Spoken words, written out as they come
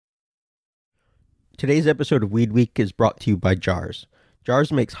Today's episode of Weed Week is brought to you by JARS.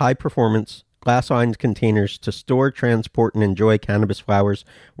 JARS makes high-performance, glass-lined containers to store, transport, and enjoy cannabis flowers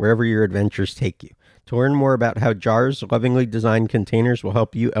wherever your adventures take you. To learn more about how JARS lovingly designed containers will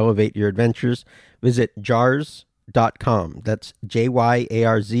help you elevate your adventures, visit jars.com. That's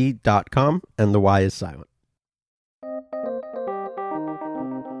JYARZ.com, and the Y is silent.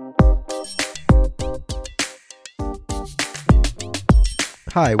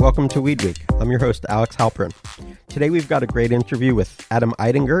 Hi, welcome to Weed Week. I'm your host, Alex Halperin. Today we've got a great interview with Adam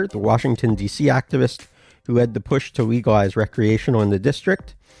Eidinger, the Washington, D.C. activist who led the push to legalize recreational in the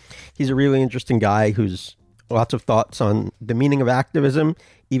district. He's a really interesting guy who's lots of thoughts on the meaning of activism,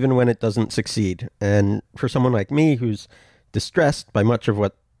 even when it doesn't succeed. And for someone like me who's distressed by much of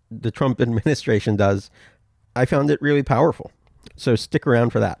what the Trump administration does, I found it really powerful. So stick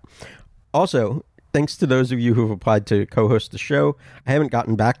around for that. Also, thanks to those of you who've applied to co-host the show. I haven't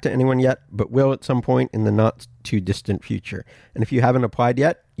gotten back to anyone yet, but will at some point in the not-too-distant future. And if you haven't applied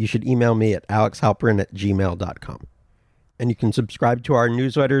yet, you should email me at alexhalperin@gmail.com. And you can subscribe to our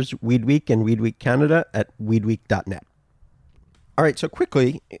newsletters, Weed Week and Weed Week Canada, at weedweek.net. All right, so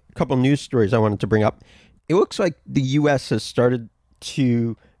quickly, a couple news stories I wanted to bring up. It looks like the U.S. has started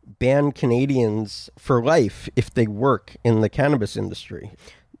to ban Canadians for life if they work in the cannabis industry.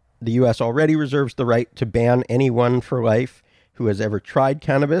 The U.S. already reserves the right to ban anyone for life who has ever tried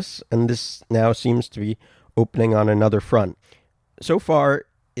cannabis, and this now seems to be opening on another front. So far,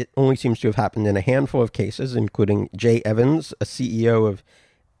 it only seems to have happened in a handful of cases, including Jay Evans, a CEO of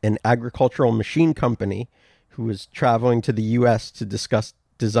an agricultural machine company who was traveling to the U.S. to discuss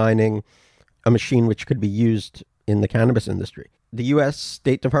designing a machine which could be used in the cannabis industry. The U.S.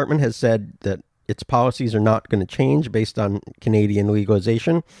 State Department has said that its policies are not going to change based on Canadian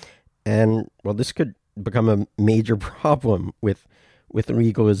legalization. And, well, this could become a major problem with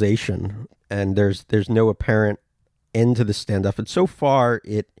legalization. And there's no apparent end to the standoff. And so far,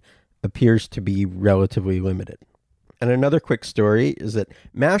 it appears to be relatively limited. And another quick story is that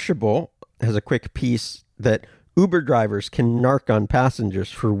Mashable has a quick piece that Uber drivers can narc on passengers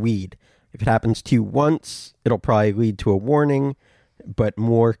for weed. If it happens to you once, it'll probably lead to a warning, but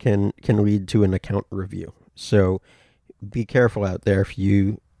more can lead to an account review. So be careful out there if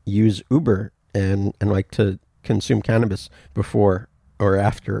you use Uber and like to consume cannabis before or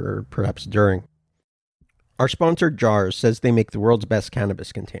after or perhaps during. Our sponsor, JARS, says they make the world's best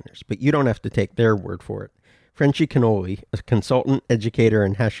cannabis containers, but you don't have to take their word for it. Frenchie Canoli, a consultant, educator,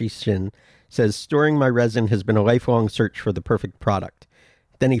 and hashishin, says storing my resin has been a lifelong search for the perfect product.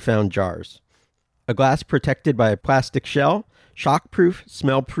 Then he found JARS. A glass protected by a plastic shell, shockproof,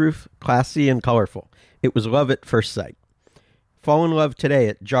 smell-proof, classy, and colorful. It was love at first sight. Fall in love today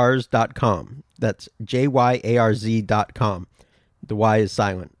at jars.com. That's JYARZ.com. The Y is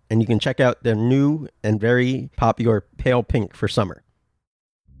silent. And you can check out their new and very popular pale pink for summer.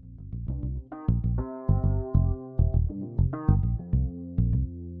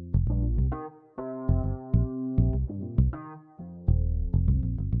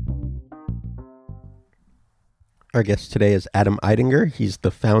 Our guest today is Adam Eidinger. He's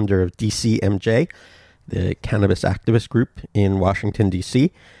the founder of DCMJ, the cannabis activist group in Washington,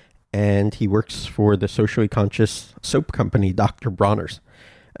 D.C., and he works for the socially conscious soap company, Dr. Bronner's.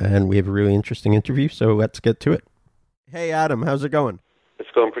 And we have a really interesting interview, so let's get to it. Hey, Adam, how's it going?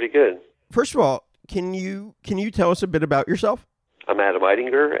 It's going pretty good. First of all, can you tell us a bit about yourself? I'm Adam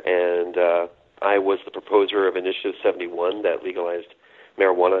Eidinger, and I was the proposer of Initiative 71 that legalized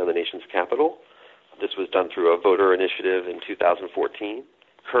marijuana in the nation's capital. This was done through a voter initiative in 2014.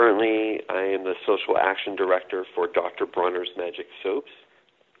 Currently, I am the social action director for Dr. Bronner's Magic Soaps.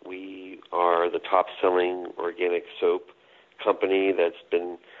 We are the top-selling organic soap company that's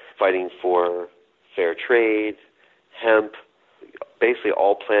been fighting for fair trade, hemp, basically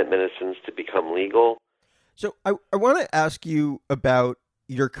all plant medicines to become legal. So I want to ask you about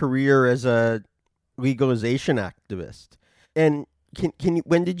your career as a legalization activist. And can you,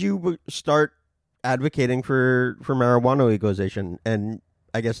 when did you start advocating for marijuana legalization, and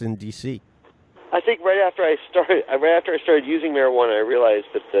I guess in D.C.? I think right after I started using marijuana, I realized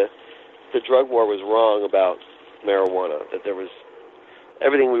that the drug war was wrong about marijuana, that there was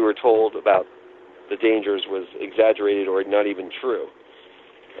everything we were told about the dangers was exaggerated or not even true.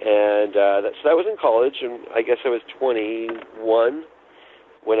 And so that was in college, and I guess I was 21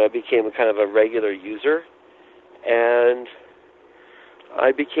 when I became a kind of a regular user. And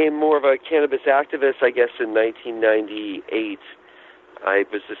I became more of a cannabis activist, I guess, in 1998. I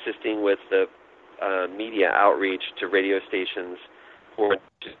was assisting with the media outreach to radio stations for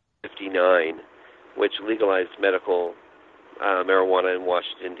 59, which legalized medical marijuana in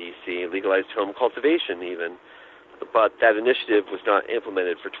Washington, D.C., legalized home cultivation even. But that initiative was not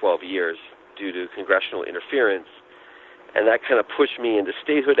implemented for 12 years due to congressional interference. And that kind of pushed me into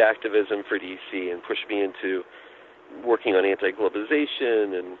statehood activism for D.C. and pushed me into working on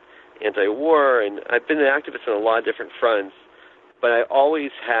anti-globalization and anti-war. And I've been an activist on a lot of different fronts, but I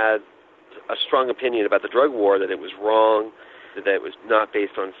always had a strong opinion about the drug war, that it was wrong, that it was not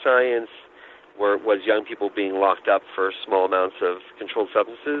based on science, where it was young people being locked up for small amounts of controlled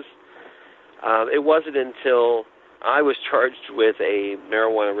substances. It wasn't until I was charged with a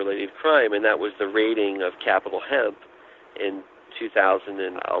marijuana-related crime, and that was the raiding of Capitol Hemp in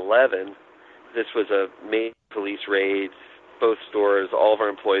 2011. This was a major police raid, both stores, all of our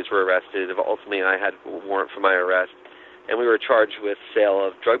employees were arrested. Ultimately, I had a warrant for my arrest, and we were charged with sale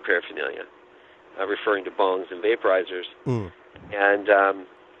of drug paraphernalia, referring to bongs and vaporizers. And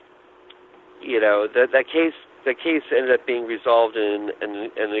that case ended up being resolved in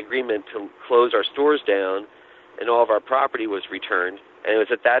an agreement to close our stores down, and all of our property was returned. And it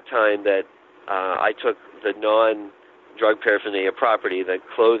was at that time that I took the non-drug paraphernalia property, the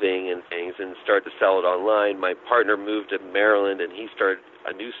clothing and things, and started to sell it online. My partner moved to Maryland, and he started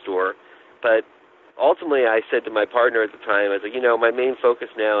a new store. But ultimately, I said to my partner at the time, I was like, my main focus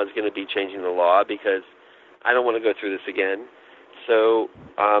now is going to be changing the law because I don't want to go through this again. So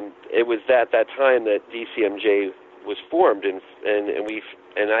it was at that time that DCMJ was formed, and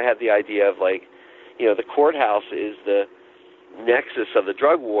I had the idea of the courthouse is the nexus of the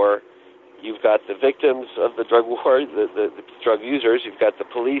drug war. You've got the victims of the drug war, the drug users. You've got the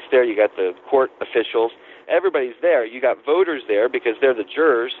police there. You got the court officials. Everybody's there. You got voters there because they're the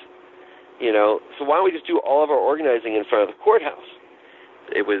jurors. So why don't we just do all of our organizing in front of the courthouse?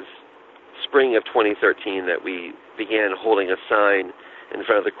 It was spring of 2013 that we began holding a sign in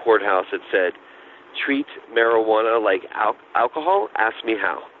front of the courthouse that said, "Treat marijuana like alcohol, ask me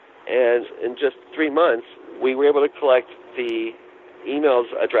how." And in just 3 months, we were able to collect the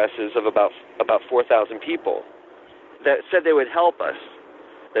emails addresses of about 4,000 people that said they would help us,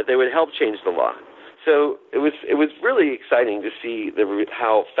 that they would help change the law. So it was really exciting to see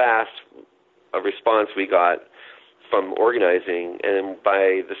how fast a response we got from organizing. And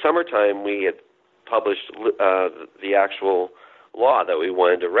by the summertime, we had published the actual law that we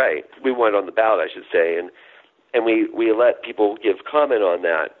wanted to write. We wanted on the ballot, I should say, and we let people give comment on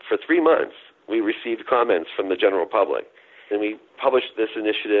that. For 3 months, we received comments from the general public. And we published this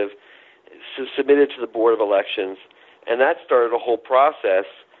initiative, submitted to the Board of Elections, and that started a whole process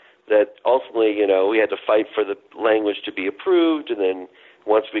that ultimately, we had to fight for the language to be approved, and then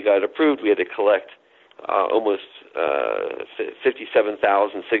once we got it approved, we had to collect almost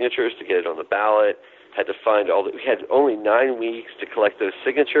 57,000 signatures to get it on the ballot. Had to find we had only 9 weeks to collect those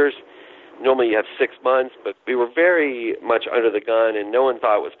signatures. Normally you have 6 months, but we were very much under the gun, and no one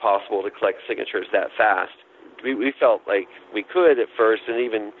thought it was possible to collect signatures that fast. We felt like we could at first, and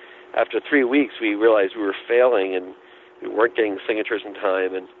even after 3 weeks, we realized we were failing, and we weren't getting signatures in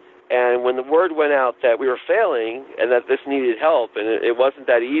time. And when the word went out that we were failing and that this needed help, and it wasn't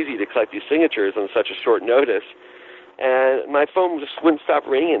that easy to collect these signatures on such a short notice, and my phone just wouldn't stop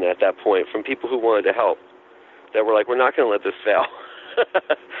ringing at that point from people who wanted to help, that were like, "We're not going to let this fail.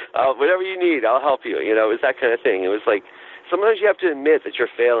 Whatever you need, I'll help you." It was that kind of thing. It was like sometimes you have to admit that you're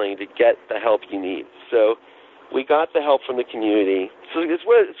failing to get the help you need. So we got the help from the community. So it's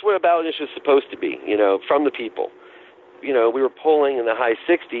what a ballot issue is supposed to be, from the people. We were polling in the high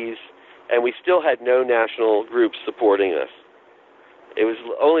 60s, and we still had no national groups supporting us. It was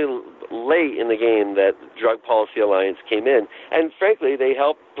only late in the game that Drug Policy Alliance came in, and frankly, they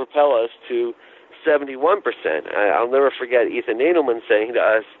helped propel us to 71%. I'll never forget Ethan Nadelman saying to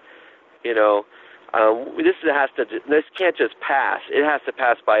us, this can't just pass. It has to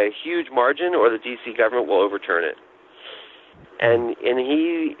pass by a huge margin, or the D.C. government will overturn it. And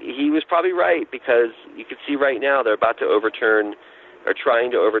he was probably right, because you can see right now they're about to overturn, or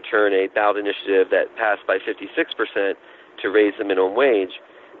trying to overturn, a ballot initiative that passed by 56% to raise the minimum wage.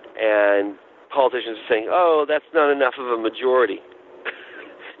 And politicians are saying, "Oh, that's not enough of a majority,"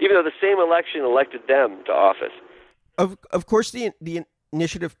 even though the same election elected them to office. Of course, the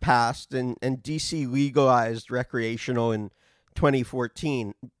initiative passed, and D.C. legalized recreational in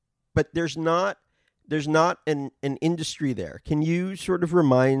 2014, but there's not an industry there. Can you sort of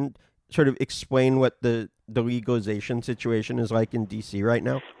explain what the legalization situation is like in D.C. right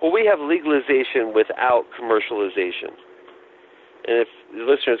now? Well, we have legalization without commercialization. And if the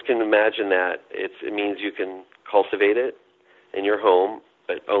listeners can imagine that, it means you can cultivate it in your home,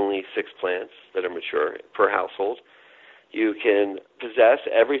 but only 6 plants that are mature per household. You can possess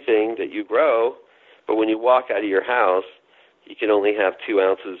everything that you grow, but when you walk out of your house, you can only have 2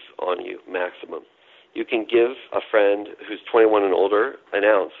 ounces on you maximum. You can give a friend who's 21 and older an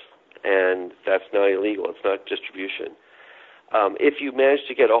ounce, and that's not illegal. It's not distribution. If you manage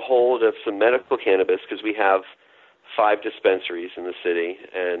to get a hold of some medical cannabis, because we have 5 dispensaries in the city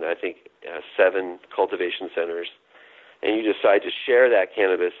and I think 7 cultivation centers, and you decide to share that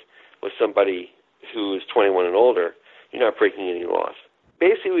cannabis with somebody who is 21 and older, you're not breaking any laws.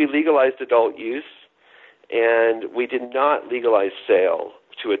 Basically, we legalized adult use, and we did not legalize sale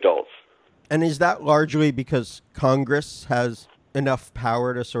to adults. And is that largely because Congress has enough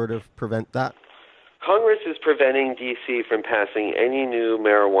power to sort of prevent that? Congress is preventing D.C. from passing any new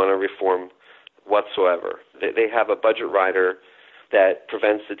marijuana reform whatsoever. They have a budget rider that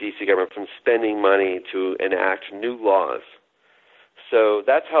prevents the D.C. government from spending money to enact new laws. So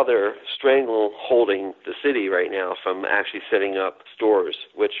that's how they're strangleholding the city right now from actually setting up stores,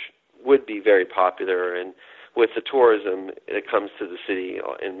 which would be very popular. And with the tourism that comes to the city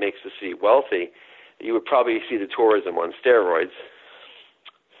and makes the city wealthy, you would probably see the tourism on steroids.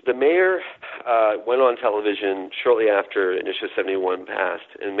 The mayor went on television shortly after Initiative 71 passed,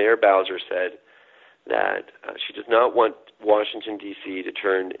 and Mayor Bowser said that she does not want Washington, D.C. to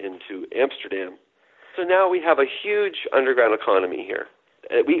turn into Amsterdam. So now we have a huge underground economy here.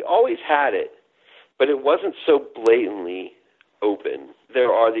 We always had it, but it wasn't so blatantly open.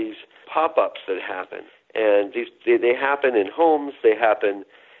 There are these pop-ups that happen, and they happen in homes, they happen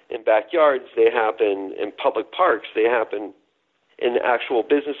in backyards, they happen in public parks, they happen in actual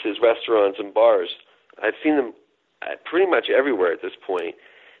businesses, restaurants, and bars. I've seen them pretty much everywhere at this point.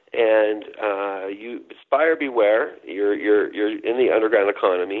 And you buyer beware. You're in the underground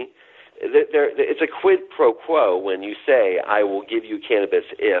economy. It's a quid pro quo when you say, "I will give you cannabis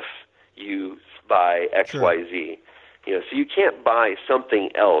if you buy X, Sure. Y, Z." You know, so you can't buy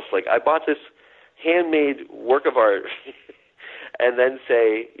something else. Like I bought this handmade work of art, and then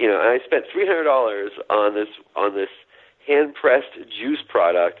say, you know, and I spent $300 on this hand pressed juice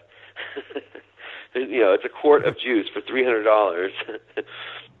product. You know, it's a quart of juice for $300.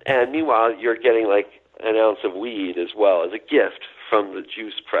 And meanwhile, you're getting like an ounce of weed as well as a gift from the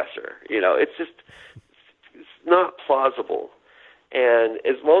juice presser. You know, it's not plausible. And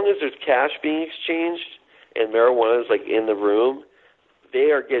as long as there's cash being exchanged and marijuana is like in the room,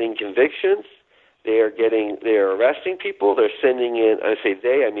 they are getting convictions. They're arresting people. They're sending in, I say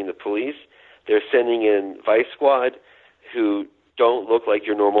they, I mean the police. They're sending in Vice Squad who don't look like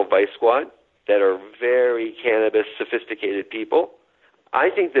your normal Vice Squad, that are very cannabis sophisticated people. I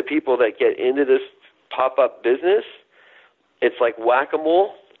think the people that get into this pop-up business, it's like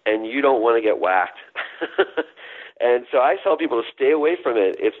whack-a-mole, and you don't want to get whacked. And so I tell people to stay away from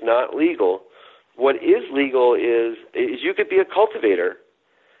it. It's not legal. What is legal is you could be a cultivator.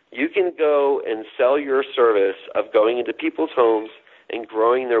 You can go and sell your service of going into people's homes and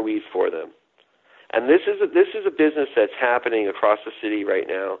growing their weed for them. And this is a business that's happening across the city right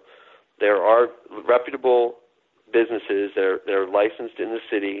now. There are reputable businesses that are licensed in the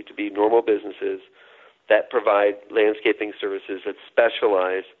city to be normal businesses that provide landscaping services that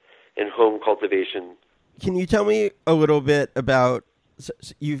specialize in home cultivation. Can you tell me a little bit about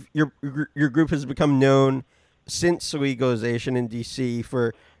your group has become known since legalization in D.C.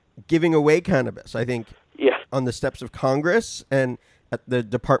 for giving away cannabis, I think, on the steps of Congress and at the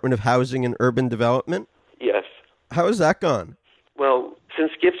Department of Housing and Urban Development? Yes. How has that gone? Well,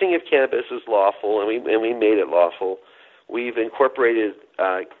 since gifting of cannabis is lawful, and we made it lawful, we've incorporated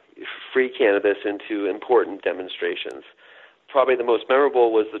free cannabis into important demonstrations. Probably the most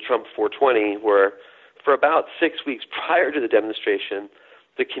memorable was the Trump 420, where for about 6 weeks prior to the demonstration,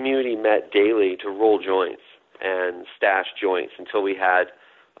 the community met daily to roll joints and stash joints until we had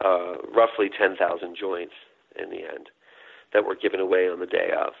roughly 10,000 joints in the end that were given away on the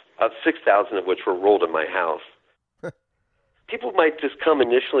day of 6,000 of which were rolled in my house. People might just come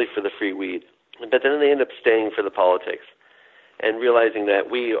initially for the free weed, but then they end up staying for the politics and realizing that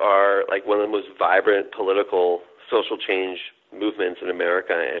we are like one of the most vibrant political social change movements in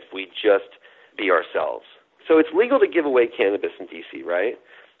America if we just be ourselves. So it's legal to give away cannabis in D.C., right?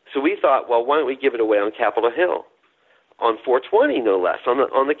 So we thought, well, why don't we give it away on Capitol Hill, on 420 no less, on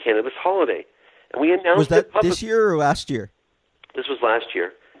the cannabis holiday. And we announced Was that this year or last year? This was last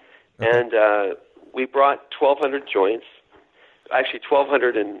year. Okay. And we brought 1,200 joints. Actually,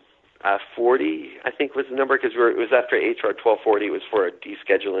 1,240, I think, was the number, because it was after H.R. 1240. It was for a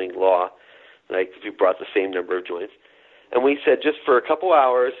descheduling law. Like, we brought the same number of joints. And we said, just for a couple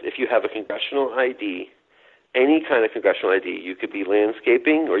hours, if you have a congressional ID, any kind of congressional ID, you could be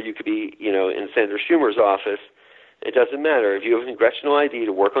landscaping or you could be, in Senator Schumer's office. It doesn't matter. If you have a congressional ID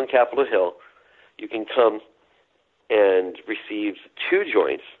to work on Capitol Hill, you can come and received 2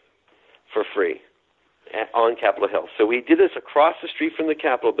 joints for free on Capitol Hill. So we did this across the street from the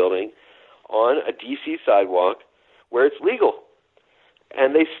Capitol building on a D.C. sidewalk where it's legal.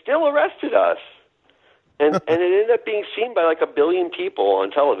 And they still arrested us. And it ended up being seen by like 1 billion people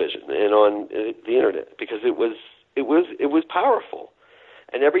on television and on the internet because it was powerful.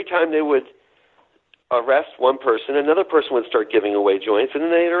 And every time they would arrest one person, another person would start giving away joints, and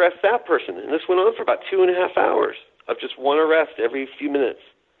then they'd arrest that person. And this went on for about 2.5 hours of just one arrest every few minutes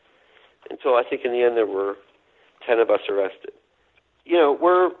until I think in the end there were 10 of us arrested. You know,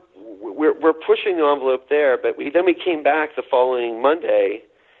 we're pushing the envelope there, but then we came back the following Monday,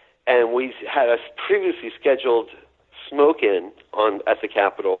 and we had a previously scheduled smoke-in at the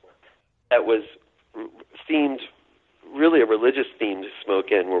Capitol that was themed, really a religious-themed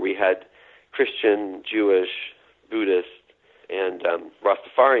smoke-in, where we had Christian, Jewish, Buddhist, and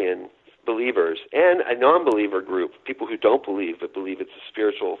Rastafarian believers, and a non-believer group, people who don't believe but believe it's a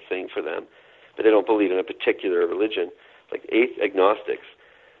spiritual thing for them, but they don't believe in a particular religion, like agnostics,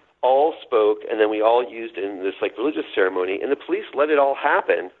 all spoke, and then we all used in this like religious ceremony, and the police let it all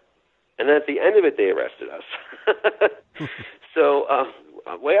happen, and then at the end of it, they arrested us. So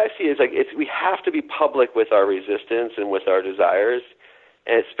the way I see it is we have to be public with our resistance and with our desires,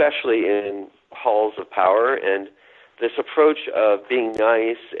 and especially in halls of power. And this approach of being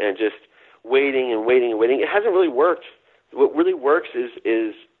nice and just waiting and waiting and waiting, it hasn't really worked. What really works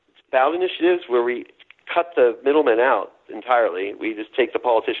is ballot initiatives where we cut the middlemen out entirely. We just take the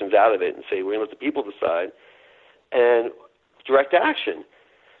politicians out of it and say we're going to let the people decide. And direct action,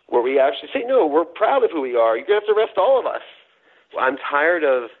 where we actually say, no, we're proud of who we are. You're going to have to arrest all of us. I'm tired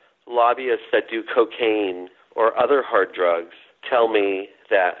of lobbyists that do cocaine or other hard drugs tell me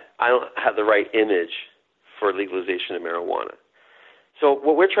that I don't have the right image for legalization of marijuana. So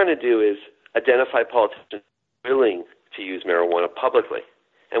what we're trying to do is identify politicians willing to use marijuana publicly.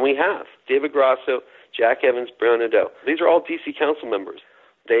 And we have. David Grasso, Jack Evans, Brown Nadeau. These are all D.C. council members.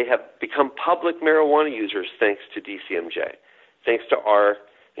 They have become public marijuana users thanks to DCMJ, thanks to our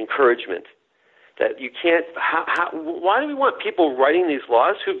encouragement. That you can't, why do we want people writing these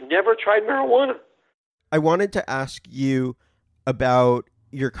laws who've never tried marijuana? I wanted to ask you about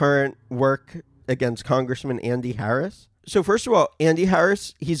your current work against Congressman Andy Harris. So first of all, Andy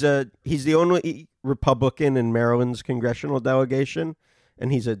Harris, he's the only Republican in Maryland's congressional delegation,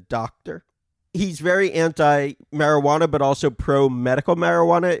 and he's a doctor. He's very anti-marijuana, but also pro-medical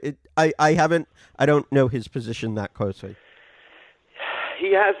marijuana. I don't know his position that closely.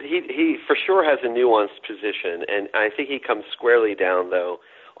 He for sure has a nuanced position, and I think he comes squarely down, though,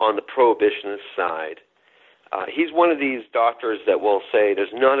 on the prohibitionist side. He's one of these doctors that will say there's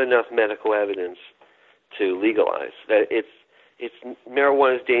not enough medical evidence to legalize, that it's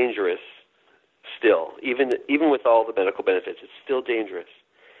marijuana is dangerous still, even with all the medical benefits, it's still dangerous,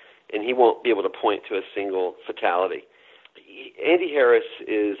 and he won't be able to point to a single fatality. Andy Harris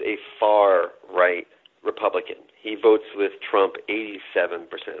is a far-right Republican. He votes with Trump 87%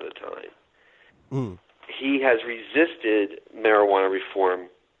 of the time. He has resisted marijuana reform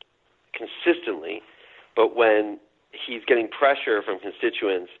consistently, but when he's getting pressure from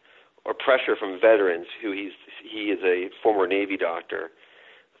constituents or pressure from veterans, he is a former Navy doctor,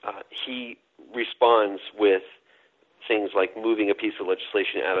 he responds with things like moving a piece of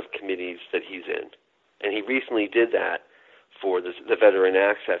legislation out of committees that he's in. And he recently did that for the Veteran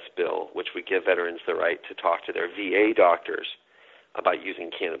Access Bill, which would give veterans the right to talk to their VA doctors about using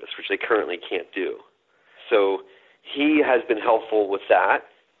cannabis, which they currently can't do. So he has been helpful with that,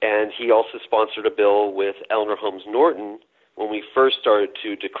 and he also sponsored a bill with Eleanor Holmes Norton when we first started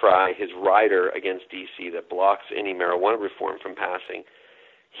to decry his rider against D.C. that blocks any marijuana reform from passing.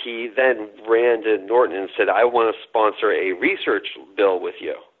 He then ran to Norton and said, I want to sponsor a research bill with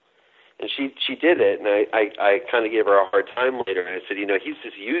you. And she did it, and I kind of gave her a hard time later, and I said, he's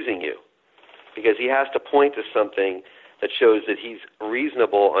just using you because he has to point to something that shows that he's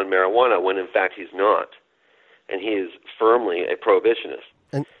reasonable on marijuana when, in fact, he's not. And he is firmly a prohibitionist.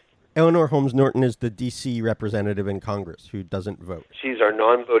 And Eleanor Holmes Norton is the D.C. representative in Congress who doesn't vote. She's our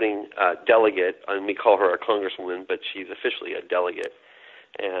non-voting delegate, and we call her a congresswoman, but she's officially a delegate.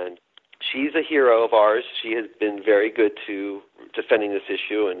 And she's a hero of ours. She has been very good to defending this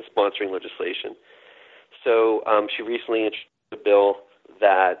issue and sponsoring legislation. So she recently introduced a bill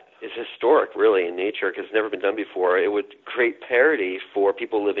that is historic, really, in nature, because it's never been done before. It would create parity for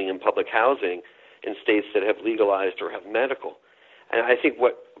people living in public housing in states that have legalized or have medical. And I think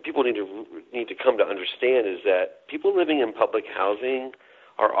what people need to come to understand is that people living in public housing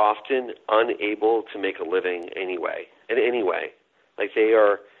are often unable to make a living anyway, in any way. Like they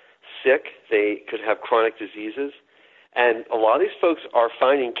are sick, they could have chronic diseases, And a lot of these folks are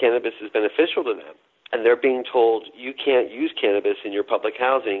finding cannabis is beneficial to them. And they're being told, you can't use cannabis in your public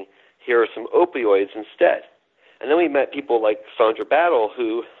housing. Here are some opioids instead. And then we met people like Sandra Battle,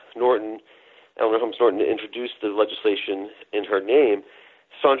 who Eleanor Holmes Norton introduced the legislation in her name.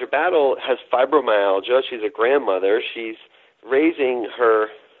 Sandra Battle has fibromyalgia. She's a grandmother. She's raised her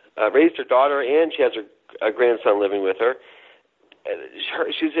daughter, and she has a grandson living with her.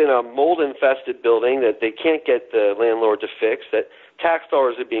 She's in a mold-infested building that they can't get the landlord to fix, that tax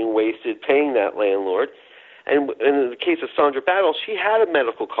dollars are being wasted paying that landlord. And in the case of Sandra Battle, she had a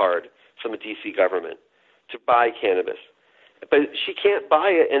medical card from the D.C. government to buy cannabis. But she can't buy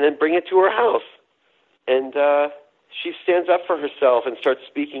it and then bring it to her house. And she stands up for herself and starts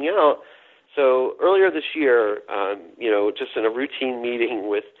speaking out. So earlier this year, just in a routine meeting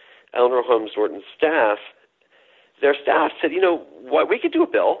with Eleanor Holmes Norton's staff, their staff said, what, we could do a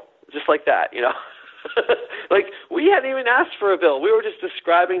bill just like that, Like, we hadn't even asked for a bill. We were just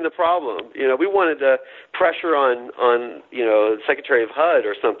describing the problem. We wanted to pressure on the Secretary of HUD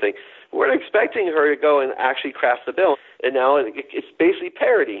or something. We weren't expecting her to go and actually craft the bill. And now it's basically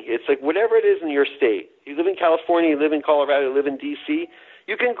parity. It's like whatever it is in your state. You live in California, you live in Colorado, you live in D.C.,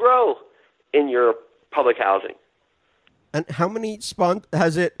 you can grow in your public housing. And how many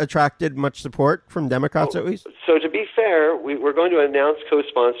has it attracted much support from Democrats at least? So to be fair, we're going to announce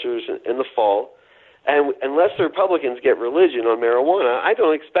co-sponsors in the fall. And unless the Republicans get religion on marijuana, I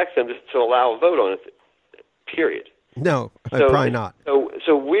don't expect them to allow a vote on it, period. No, probably not. So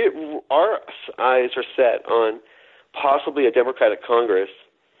our eyes are set on possibly a Democratic Congress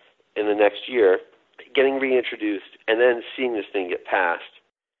in the next year, getting reintroduced, and then seeing this thing get passed.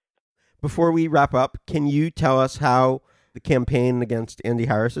 Before we wrap up, can you tell us how the campaign against Andy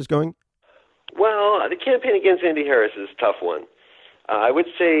Harris is going? Well, the campaign against Andy Harris is a tough one. I would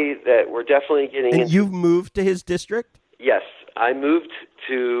say that we're definitely getting... And you've moved to his district? Yes. I moved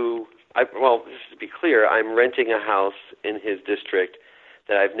to... just to be clear, I'm renting a house in his district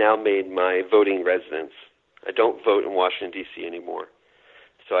that I've now made my voting residence. I don't vote in Washington, D.C. anymore.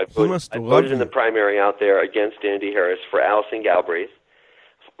 So I voted in the primary out there against Andy Harris for Allison Galbraith.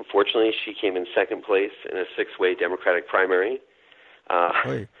 Unfortunately, she came in second place in a six-way Democratic primary.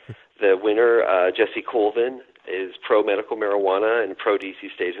 The winner, Jesse Colvin, is pro-medical marijuana and pro-D.C.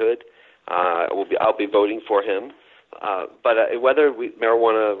 statehood. I'll be voting for him. But whether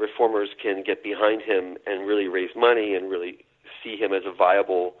marijuana reformers can get behind him and really raise money and really see him as a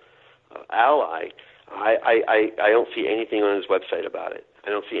viable ally, I don't see anything on his website about it.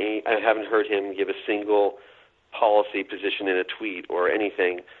 I haven't heard him give a single policy position in a tweet or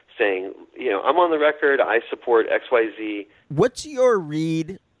anything saying, I'm on the record, I support XYZ. What's your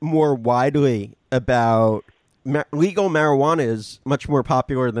read more widely about legal marijuana is much more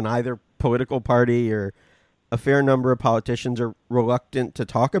popular than either political party, or a fair number of politicians are reluctant to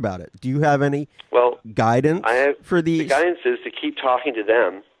talk about it. Do you have any guidance for these? The guidance is to keep talking to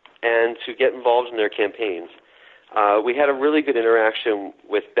them and to get involved in their campaigns. We had a really good interaction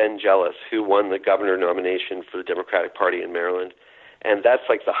with Ben Jealous, who won the governor nomination for the Democratic Party in Maryland. And that's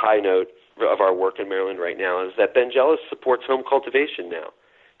like the high note of our work in Maryland right now, is that Ben Jealous supports home cultivation now.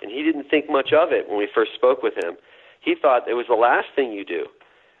 And he didn't think much of it when we first spoke with him. He thought it was the last thing you do.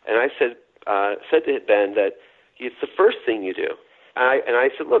 And I said to Ben that it's the first thing you do. And I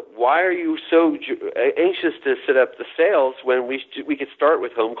said, look, why are you so anxious to set up the sales when we could start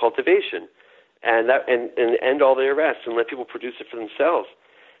with home cultivation and end all the arrests and let people produce it for themselves?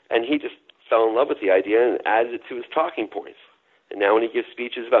 And he just fell in love with the idea and added it to his talking points. And now when he gives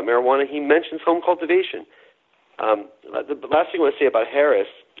speeches about marijuana, he mentions home cultivation. The last thing I want to say about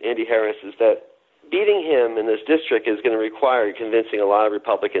Andy Harris, is that beating him in this district is going to require convincing a lot of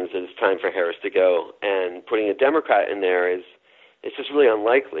Republicans that it's time for Harris to go. And putting a Democrat in there it's just really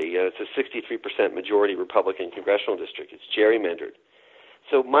unlikely. It's a 63% majority Republican congressional district. It's gerrymandered.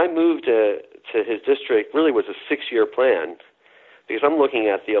 So my move to his district really was a 6-year plan, because I'm looking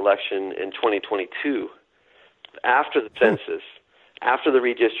at the election in 2022, after the census, after the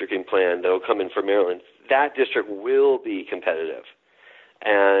redistricting plan that will come in for Maryland. That district will be competitive.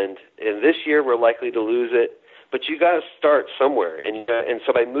 And in this year, we're likely to lose it. But you got to start somewhere. And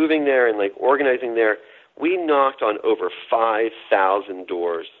so by moving there and organizing there, we knocked on over 5,000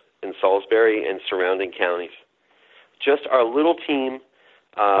 doors in Salisbury and surrounding counties. Just our little team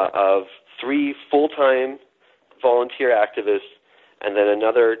of 3 full-time volunteer activists and then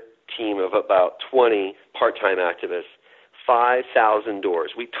another team of about 20 part-time activists, 5,000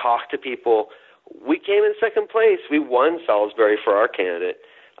 doors. We talked to people. We came in second place. We won Salisbury for our candidate,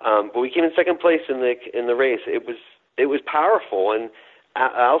 but we came in second place in the race. It was powerful, and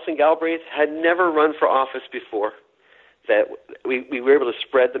Allison Galbraith had never run for office before. that we were able to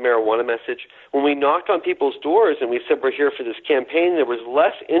spread the marijuana message. When we knocked on people's doors and we said we're here for this campaign, there was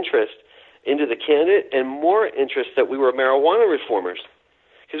less interest into the candidate and more interest that we were marijuana reformers.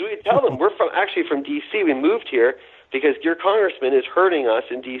 Because we would tell them, we're actually from D.C. We moved here because your congressman is hurting us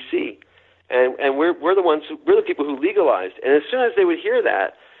in D.C. And we're the people who legalized. And as soon as they would hear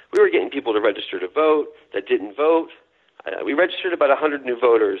that, we were getting people to register to vote that didn't vote. We registered about 100 new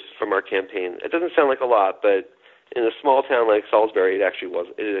voters from our campaign. It doesn't sound like a lot, but in a small town like Salisbury, it actually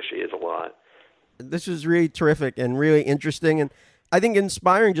is a lot. This is really terrific and really interesting, and I think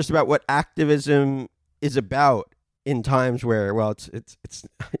inspiring just about what activism is about in times where, well, it's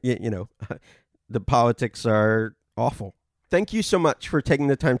the politics are awful. Thank you so much for taking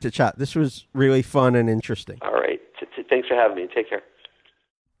the time to chat. This was really fun and interesting. All right. Thanks for having me. Take care.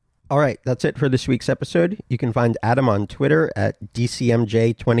 All right. That's it for this week's episode. You can find Adam on Twitter at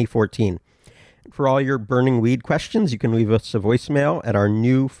DCMJ2014. For all your burning weed questions, you can leave us a voicemail at our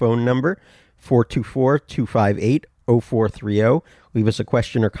new phone number, 424-258-0430. Leave us a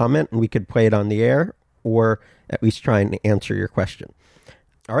question or comment, and we could play it on the air, or at least try and answer your question.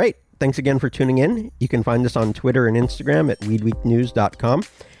 All right. Thanks again for tuning in. You can find us on Twitter and Instagram at weedweeknews.com.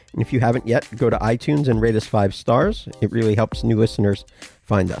 And if you haven't yet, go to iTunes and rate us 5 stars. It really helps new listeners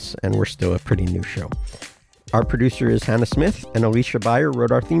find us, and we're still a pretty new show. Our producer is Hannah Smith, and Alicia Beyer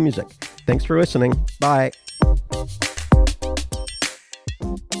wrote our theme music. Thanks for listening. Bye.